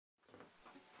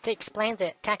To explain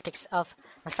the tactics of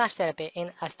massage therapy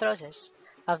in arthrosis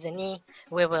of the knee,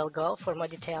 we will go for more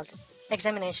detailed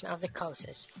examination of the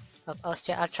causes of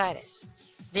osteoarthritis.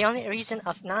 The only reason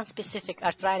of non-specific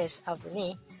arthritis of the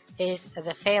knee is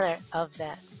the failure of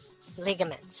the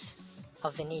ligaments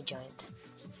of the knee joint.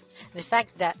 The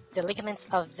fact that the ligaments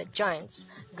of the joints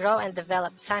grow and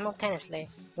develop simultaneously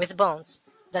with bones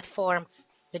that form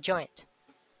the joint.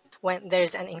 When there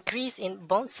is an increase in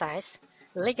bone size,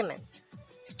 ligaments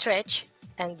stretch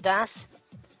and thus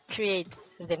create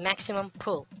the maximum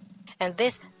pull, and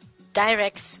this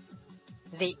directs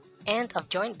the end of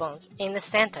joint bones in the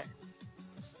center,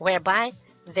 whereby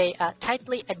they are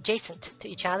tightly adjacent to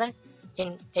each other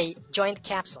in a joint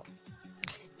capsule.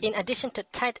 In addition to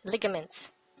tight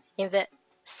ligaments in the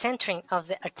centering of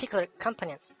the articular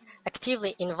components,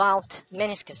 actively involved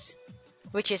meniscus,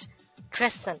 which is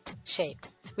crescent-shaped,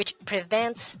 which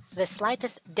prevents the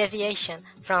slightest deviation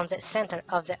from the center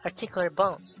of the articular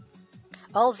bones.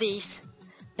 All these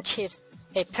achieves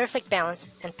a perfect balance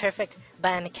and perfect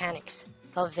biomechanics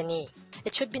of the knee.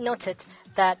 It should be noted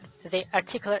that the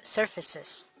articular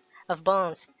surfaces of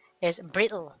bones is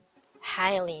brittle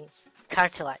hyaline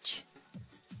cartilage,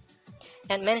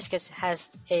 and meniscus has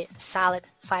a solid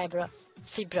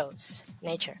fibrous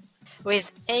nature.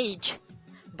 With age,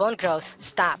 bone growth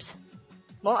stops.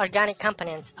 More organic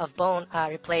components of bone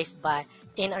are replaced by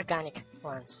inorganic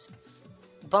ones.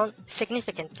 Bone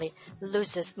significantly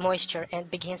loses moisture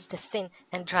and begins to thin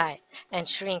and dry and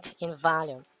shrink in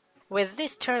volume. With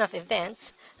this turn of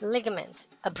events, ligaments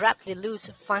abruptly lose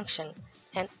function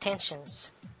and tensions.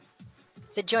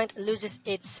 The joint loses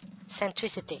its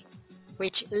centricity,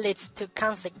 which leads to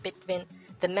conflict between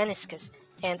the meniscus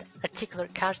and articular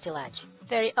cartilage.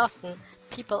 Very often,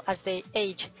 people as they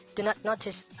age do not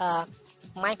notice a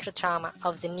microtrauma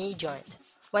of the knee joint.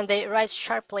 When they rise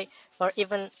sharply or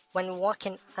even when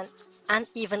walking on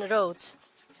uneven roads,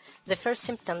 the first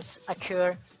symptoms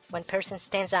occur when person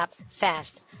stands up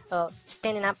fast or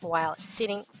standing up while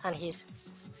sitting on his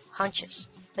haunches,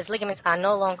 as ligaments are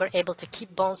no longer able to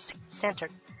keep bones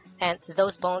centered and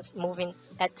those bones moving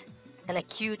at an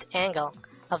acute angle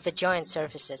of the joint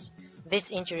surfaces.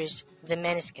 This injures the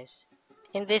meniscus.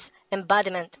 In this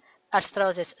embodiment,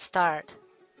 arthrosis starts,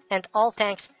 and all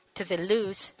thanks to the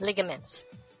loose ligaments.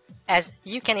 As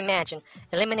you can imagine,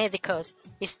 eliminate the cause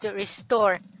is to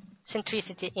restore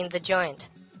centricity in the joint.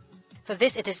 For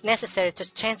this, it is necessary to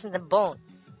strengthen the bone,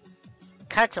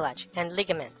 cartilage, and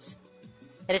ligaments.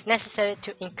 It is necessary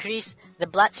to increase the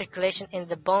blood circulation in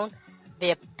the bone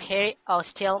via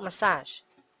periosteal massage.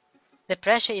 The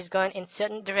pressure is going in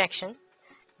certain direction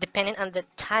depending on the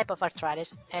type of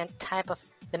arthritis and type of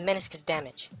the meniscus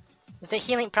damage. The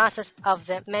healing process of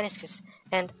the meniscus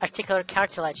and articular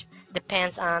cartilage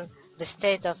depends on the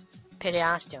state of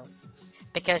periosteum,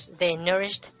 because they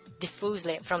nourished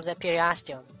diffusely from the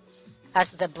periosteum,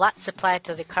 as the blood supply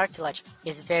to the cartilage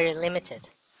is very limited,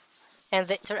 and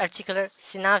the interarticular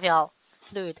synovial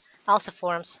fluid also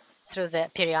forms through the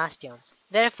periosteum.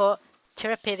 Therefore,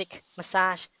 therapeutic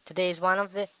massage today is one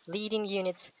of the leading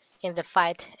units in the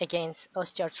fight against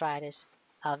osteoarthritis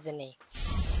of the knee.